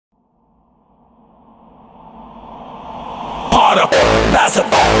auto, passive,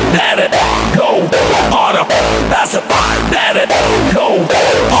 let it go. Auto, passive, let it go.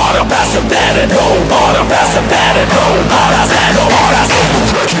 Auto, passive, let it go. Auto, passive, let it go. Auto, passive, go.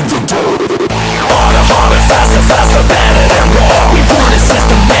 Breaking the door. Auto, faster, faster, better than raw. We want it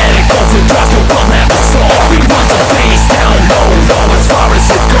systematic, overdrive, no one never saw. We want the bass down low, low as far as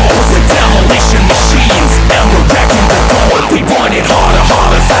it goes. The demolition machines, and we're wrecking the door. We want it harder,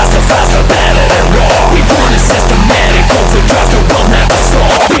 harder, faster, faster, better than raw. We want it systematic, overdrive, no one never saw.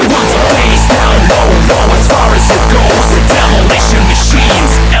 We want the bass down low, low as far as it goes. The demolition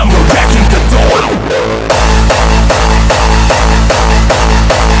machines, and we're wrecking the door.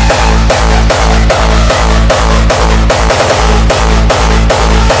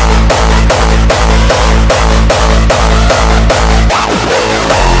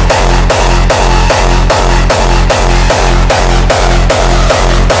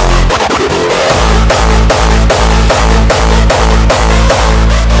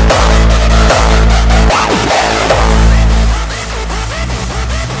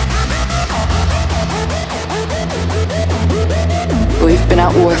 We've been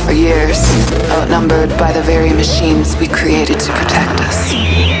at war for years, outnumbered by the very machines we created to protect us.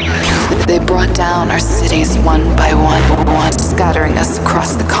 They brought down our cities one by one, scattering us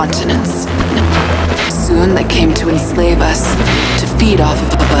across the continents. Soon they came to enslave us, to feed off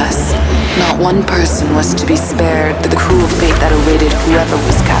of us. Not one person was to be spared the cruel fate that awaited whoever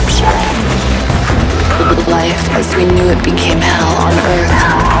was captured. Life as we knew it became hell on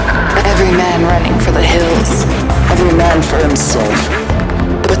Earth. Every man running for the hills. Every man for himself.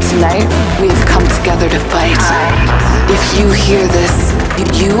 But tonight, we have come together to fight. If you hear this,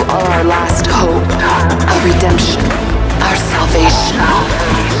 you are our last hope, our redemption, our salvation.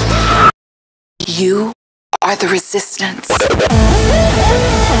 You are the resistance.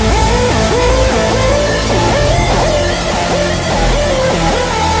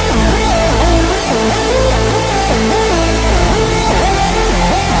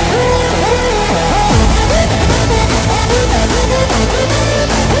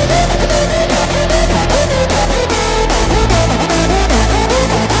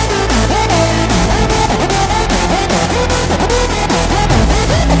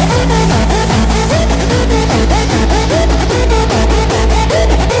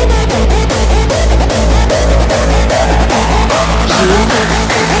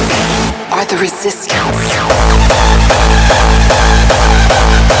 You are the resistance.